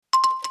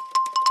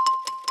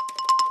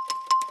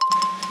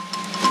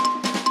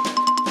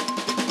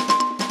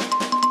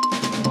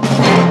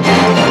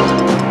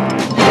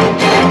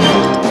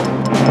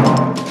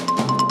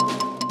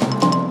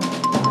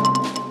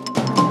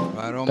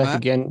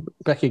again.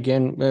 Back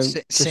again. Just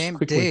Same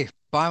quickly. day,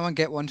 buy one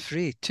get one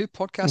free. Two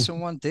podcasts in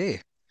Mm. one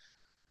day.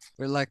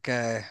 We're like,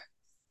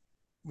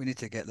 we need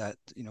to get that,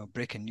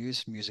 breaking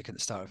news music at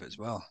the start of it as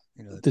well.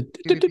 Beep,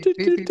 beep, beep, beep,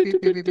 beep,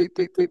 beep, beep, beep,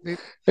 beep, beep, beep.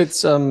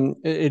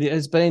 It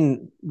has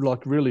been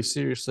like really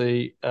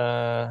seriously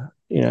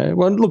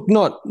well, look,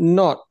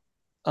 not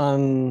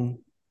un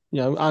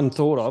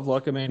unthought of.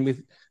 Like, I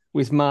mean,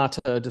 with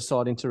Marta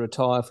deciding to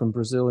retire from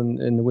Brazil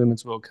in the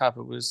Women's World Cup,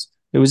 it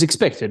was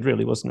expected,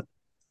 really, wasn't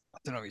I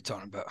don't know what you're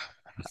talking about.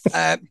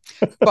 Uh,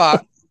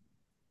 but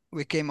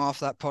we came off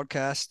that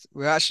podcast.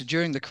 We actually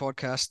during the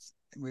podcast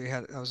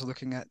I was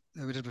looking at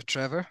we did with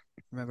Trevor.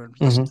 Remember, it?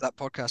 listen to that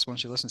podcast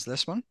once you listen to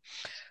this one.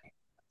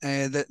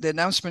 The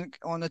announcement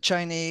on the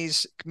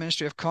Chinese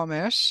Ministry of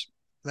Commerce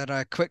that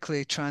I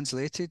quickly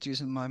translated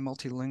using my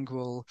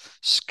multilingual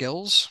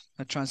skills.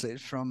 I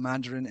translated from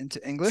Mandarin into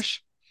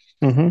English.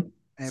 Hmm.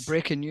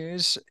 Breaking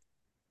news,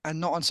 and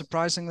not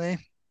unsurprisingly,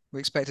 we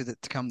expected it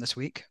to come this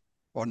week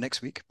or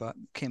next week, but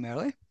came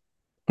early.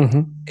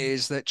 Hmm.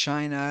 Is that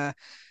China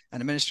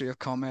and the Ministry of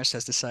Commerce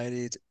has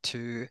decided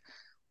to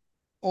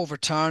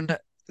overturn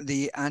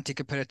the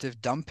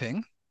anti-competitive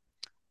dumping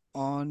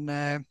on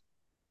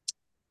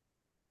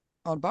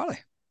barley.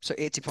 So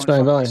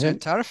Australian Valley, yeah.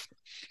 80.5% tariff.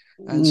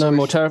 And so No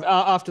more we've tariff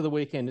after the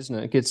weekend, isn't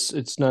it?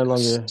 It's no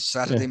longer. Yeah.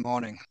 Saturday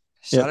morning.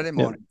 Yep. Saturday Yep.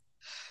 morning.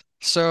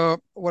 So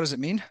what does it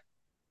mean?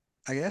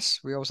 I guess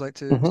we always like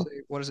to Hmm.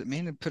 say, what does it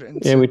mean, and put it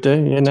Yeah, into we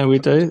do. Yeah, no, we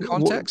into do.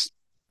 context.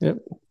 Yep.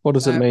 What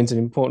does it Uh, mean is an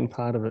important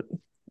part of it.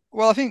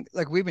 well, I think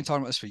like we've been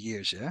talking about this for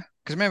years, yeah.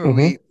 Because remember,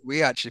 we Hmm.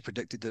 we actually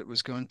predicted that it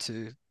was going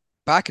to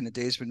back in the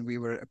days when we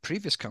were a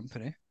previous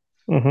company.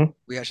 Hmm.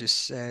 We actually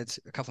said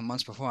a couple of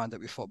months beforehand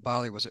that we thought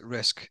Barley was at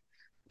risk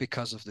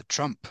because of the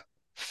Trump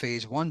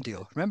phase one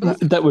deal. Remember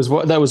that? That was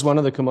one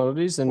of the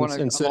commodities, and One and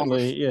along with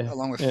certainly, yeah,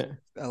 along with yeah,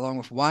 along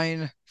with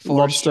wine,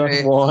 lobster, forestry,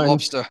 and wine,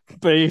 lobster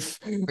beef,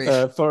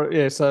 beef. for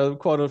yeah. So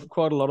quite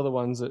a lot of the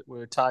ones that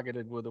were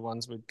targeted were the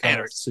ones we'd kind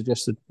Anyway, of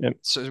suggested. Yeah.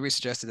 so we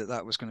suggested that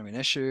that was going to be an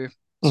issue.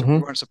 So we Hmm.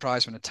 weren't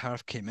surprised when the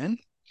tariff came in.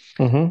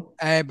 Hmm.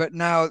 But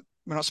now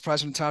we're not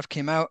surprised when the tariff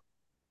came out.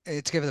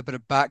 To give it a bit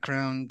of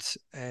background,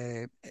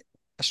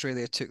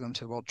 Australia took them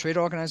to the World Trade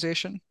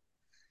Organization.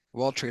 The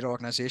World Trade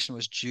Organization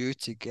was due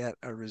to get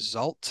a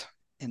result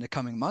in the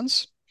coming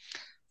months,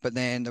 but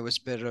then there was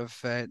a bit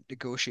of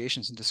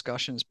negotiations and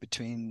discussions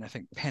between, I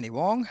think, Penny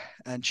Wong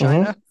and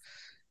China.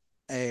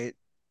 Hmm. Uh,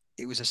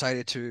 it was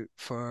decided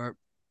for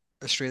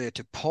Australia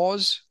to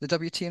pause the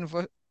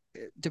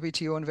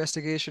WTO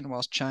investigation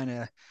whilst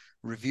China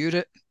reviewed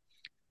it.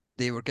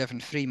 They were given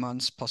 3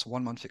 months plus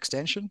 1 month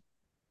extension.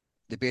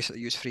 They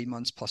basically used 3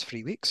 months plus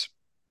 3 weeks,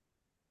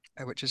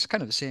 which is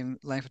kind of the same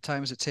length of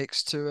time as it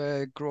takes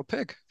to grow a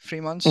pig.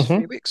 3 months, Hmm.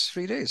 3 weeks,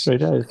 3 days. 3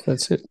 days.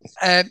 That's it.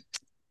 Uh,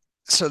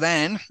 so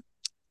then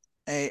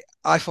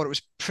I thought it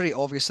was pretty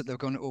obvious that they were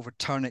going to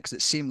overturn it because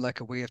it seemed like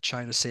a way of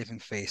China saving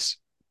face.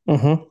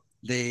 Hmm.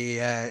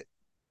 They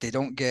they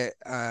don't get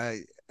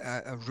a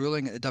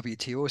ruling at the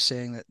WTO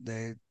saying that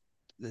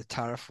the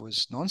tariff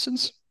was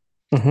nonsense,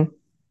 Hmm.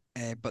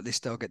 but they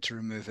still get to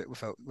remove it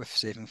with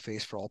saving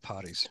face for all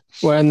parties.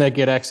 Well, and they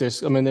get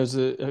access. I mean, there's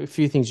a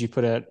few things you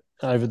put out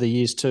over the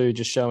years too,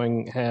 just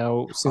showing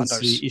how since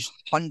Hundreds, the issue.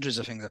 hundreds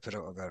of things I put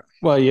out about it.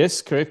 Well,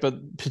 yes, correct,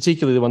 but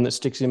particularly the one that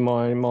sticks in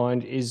my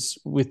mind is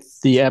with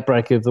the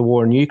outbreak of the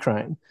war in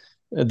Ukraine,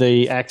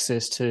 the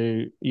access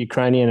to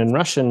Ukrainian and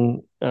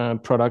Russian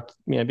product,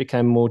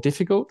 became more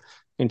difficult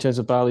in terms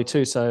of barley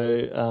too. So,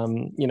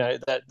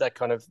 that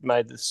kind of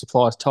made the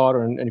supplies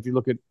tighter. And if you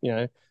look at,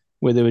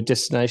 where there were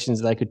destinations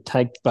they could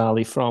take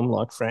barley from,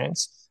 like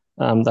France,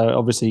 they were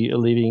obviously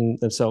leaving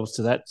themselves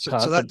to that So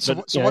part, but so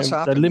what's they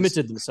happened is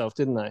limited themselves,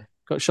 didn't they? Shot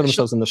they shot,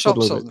 themselves in the shot foot a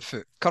little themselves bit. in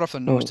the foot, cut off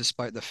their nose Mm, to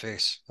spite their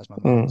face, as my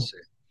mum would mm, say.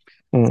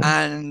 mm.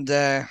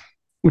 And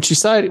Would she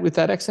say it with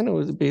that accent, or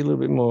would it be a little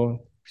bit more?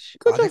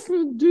 I Good think,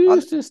 off, do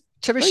uh, just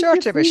to be bite sure,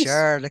 your face.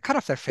 they cut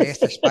off their face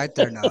to spite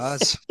their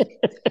nose.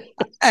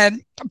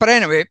 But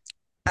anyway,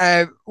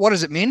 what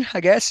does it mean? I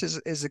guess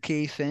is the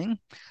key thing.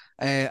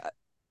 Uh,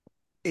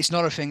 it's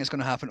not a thing that's going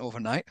to happen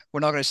overnight. We're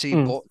not going to see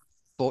Mm,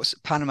 boats,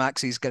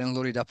 Panamaxes getting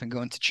loaded up and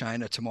going to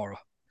China tomorrow.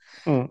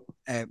 mm,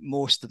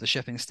 Most of the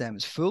shipping stem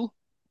is full.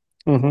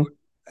 mm-hmm,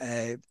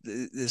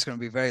 There's going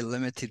to be very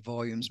limited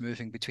volumes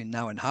moving between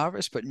now and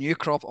harvest, but new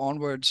crop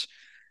onwards.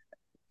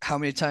 How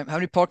many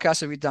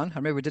podcasts have we done? I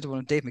remember we did one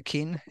with Dave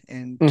McKean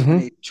in mm-hmm.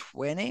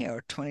 2020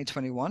 or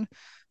 2021,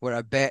 where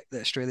I bet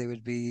that Australia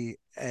would be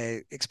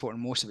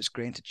exporting most of its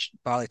grain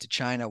barley to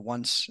China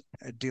once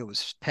a deal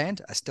was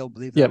penned. I still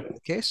believe that will be Yep,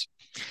 the case.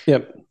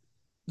 yep.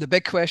 The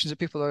big questions that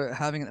people are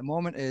having at the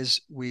moment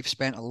is we've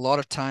spent a lot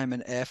of time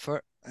and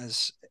effort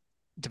as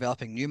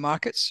developing new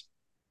markets.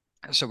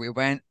 So we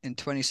went in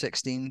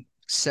 2016,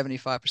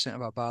 75%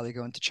 of our barley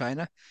going to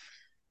China,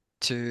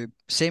 to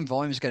same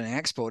volumes getting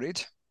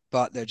exported,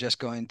 but they're just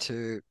going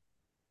to,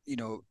 you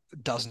know,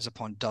 dozens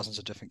upon dozens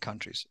of different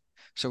countries.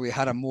 So we've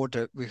had a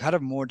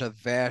more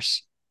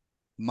diverse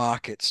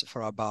markets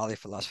for our barley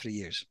for the last 3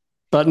 years.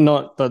 but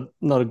not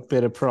a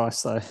better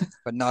price though.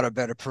 but not a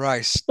better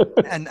price.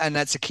 And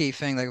that's a key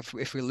thing. Like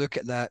if we look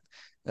at that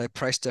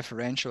price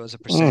differential as a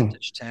Mm,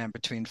 percentage term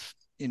between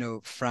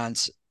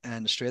France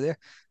and Australia,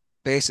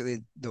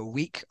 basically the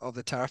week of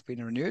the tariff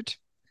being renewed,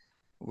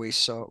 we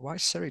saw. Why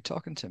is Siri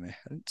talking to me?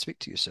 I didn't speak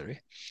to you,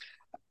 Siri.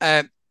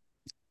 Um,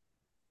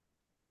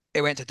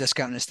 it went to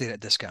discount and stayed at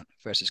discount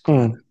versus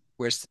Quran, mm,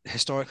 whereas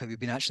historically we've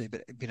been at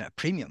a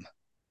premium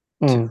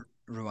to mm,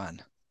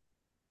 Ruan.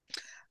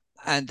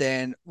 And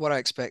then what I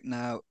expect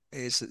now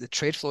is that the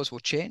trade flows will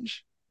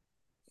change.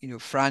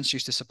 France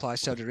used to supply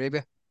Saudi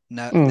Arabia.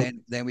 Now mm,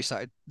 then they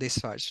started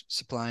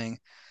supplying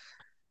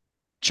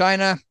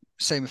China,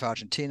 same with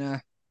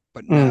Argentina,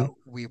 but now mm.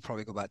 we'll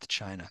probably go back to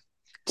China.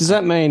 Does And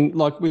that mean,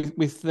 like,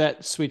 with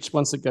that switch,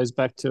 once it goes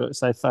back to,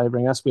 say,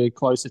 favouring us, we're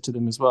closer to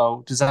them as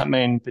well? Does that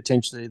mean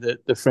potentially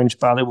that the French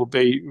barley will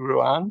be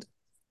ruined?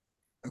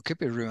 it could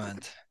be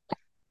ruined.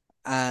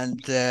 And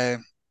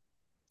the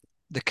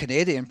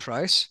Canadian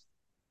price,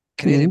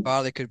 Canadian Mm,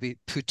 barley could be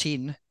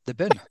poutine the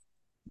bin.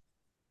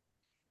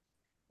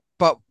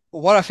 But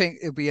what I think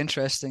it'll be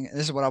interesting, and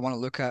this is what I want to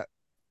look at,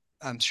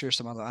 I'm sure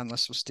some other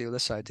analysts will steal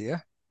this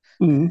idea,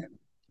 mm.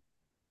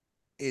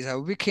 is I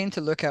would be keen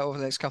to look at over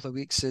the next couple of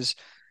weeks is,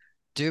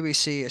 do we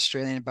see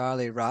Australian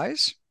barley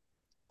rise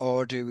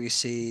or do we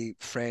see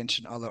French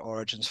and other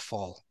origins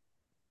fall?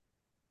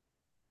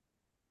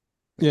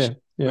 Which Yeah,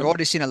 we've yeah.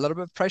 already seen a little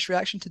bit of price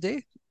reaction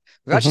today.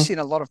 We've actually Mm-hmm. seen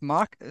a lot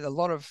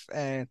of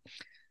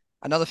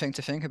another thing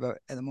to think about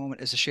at the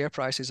moment is the share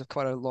prices of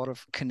quite a lot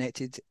of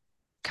connected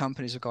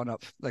companies have gone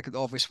up, like the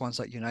obvious ones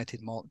like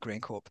United Malt,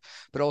 Grain Corp,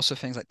 but also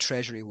things like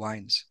Treasury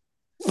Wines,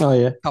 Oh,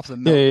 yeah. a couple of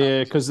Yeah, milk yeah, yeah.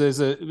 companies. Because there's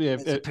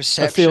It's a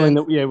a feeling perception,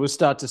 that, yeah, we'll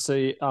start to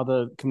see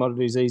other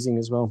commodities easing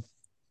as well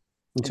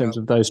in you terms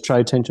know, of those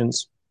trade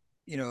tensions.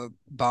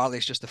 barley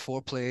is just the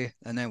foreplay,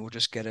 and then we'll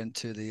just get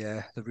into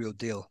the real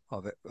deal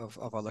of it of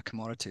other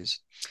commodities.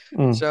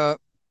 Mm, So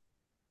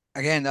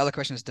again, the other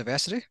question is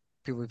diversity.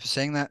 People have been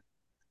saying that.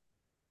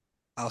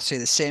 I'll say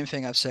the same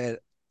thing I've said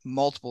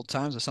multiple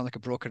times. I sound like a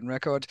broken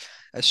record.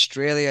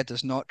 Australia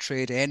does not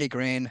trade any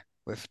grain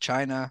with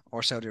China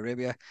or Saudi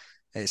Arabia.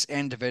 It's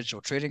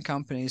individual trading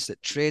companies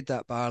that trade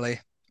that barley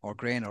or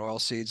grain or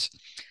oilseeds,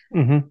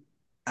 mm-hmm,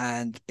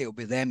 and it'll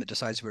be them that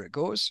decides where it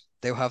goes.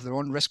 They'll have their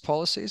own risk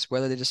policies.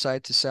 Whether they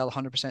decide to sell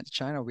 100% to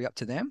China will be up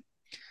to them,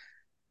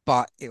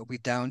 but it'll be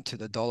down to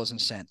the dollars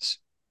and cents.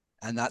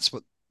 And that's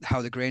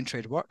how the grain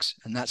trade works.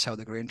 And that's how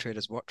the grain trade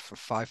has worked for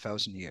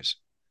 5,000 years.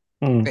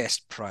 mm,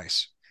 Best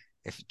price.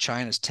 If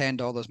China's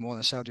 $10 more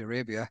than Saudi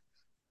Arabia,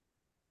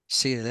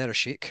 see you later,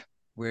 Sheikh.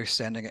 We're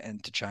sending it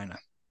into China.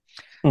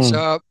 mm.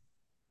 So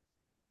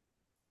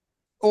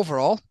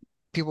overall,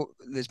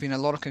 there's been a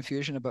lot of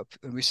confusion about,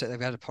 and we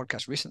had a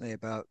podcast recently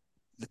about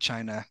the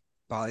China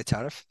barley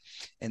tariff,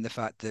 in the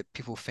fact that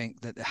people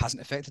think that it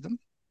hasn't affected them,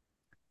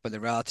 but the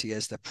reality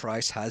is the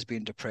price has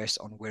been depressed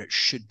on where it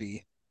should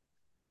be,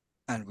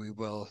 and we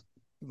will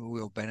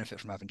benefit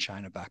from having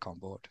China back on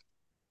board.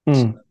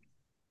 So, Mm.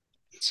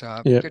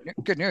 so Yeah.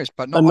 good news,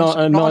 but A nice,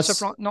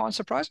 not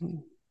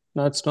unsurprising.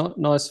 no, it's not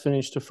nice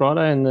finish to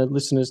Friday, and the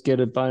listeners get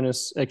a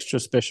bonus extra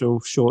special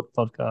short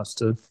podcast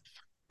too.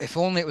 If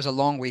only it was a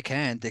long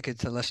weekend, they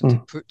could listen to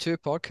Mm, two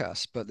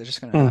podcasts, but they're just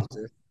going to have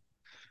mm,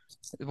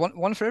 to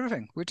one for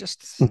everything. We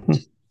just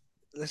mhm.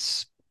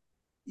 this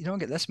You don't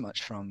get this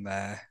much from.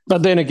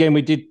 But then again,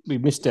 we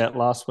missed out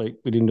last week.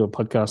 We didn't do a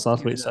podcast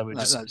last Yeah, week, so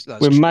that's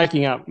we're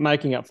true.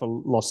 making up for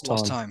lost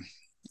Lost time. time.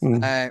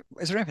 Mm.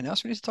 Is there anything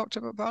else we need to talk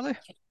about Barley?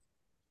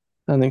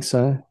 I think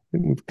so. I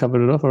think we've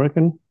covered it off, I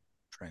reckon.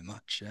 Pretty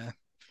much,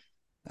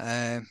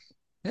 yeah.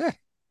 Yeah.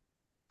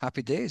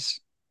 Happy days.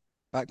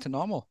 Back to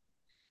normal.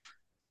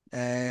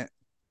 Do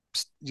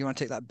you want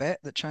to take that bet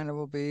that China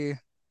will be?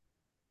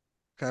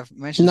 I've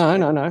mentioned this No,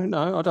 before. no, no,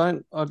 no. I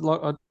don't.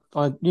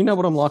 You know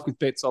what I'm like with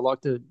bets. I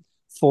like to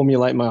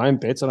formulate my own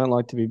bets. I don't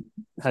like to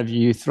have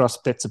you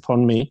thrust bets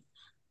upon me.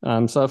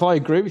 So if I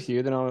agree with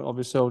you, then I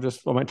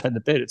won't take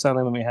the bet. It's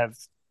only when we have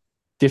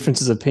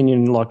differences of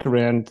opinion, like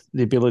around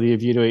the ability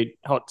of you to eat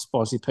hot,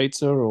 spicy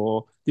pizza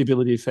or the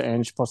ability for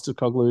Ange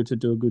Postecoglou to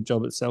do a good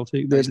job at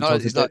Celtic. No, They're the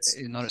types of bets.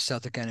 he's not at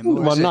Celtic anymore,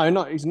 Well, is he? no,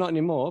 not he's not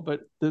anymore.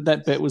 But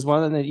that bet was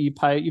one, and then you've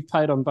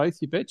paid on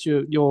both your bets.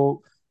 Your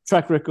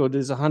track record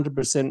is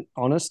 100%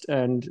 honest,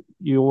 and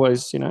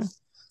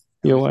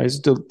The you only, always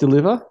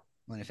deliver.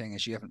 only thing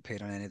is you haven't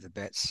paid on any of the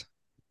bets.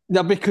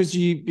 No, because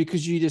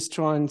you just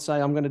try and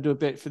say I'm going to do a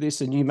bet for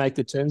this, and you make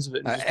the terms of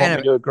it, and just want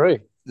me Anyway, to agree.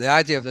 the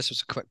idea of this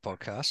was a quick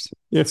podcast.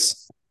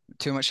 Yes.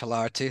 Too much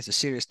hilarity. It's a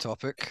serious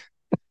topic.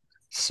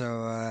 So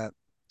I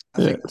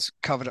Yeah. think that's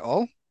covered it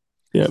all.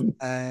 Yeah.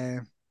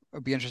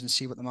 It'll be interesting to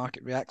see what the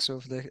market reacts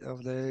over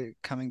the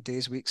coming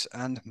days, weeks,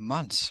 and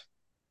months.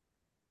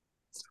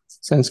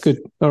 Sounds good.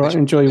 All right. Bish,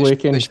 Enjoy your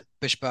weekend.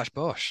 bish, bash,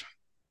 bosh.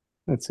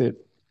 That's it.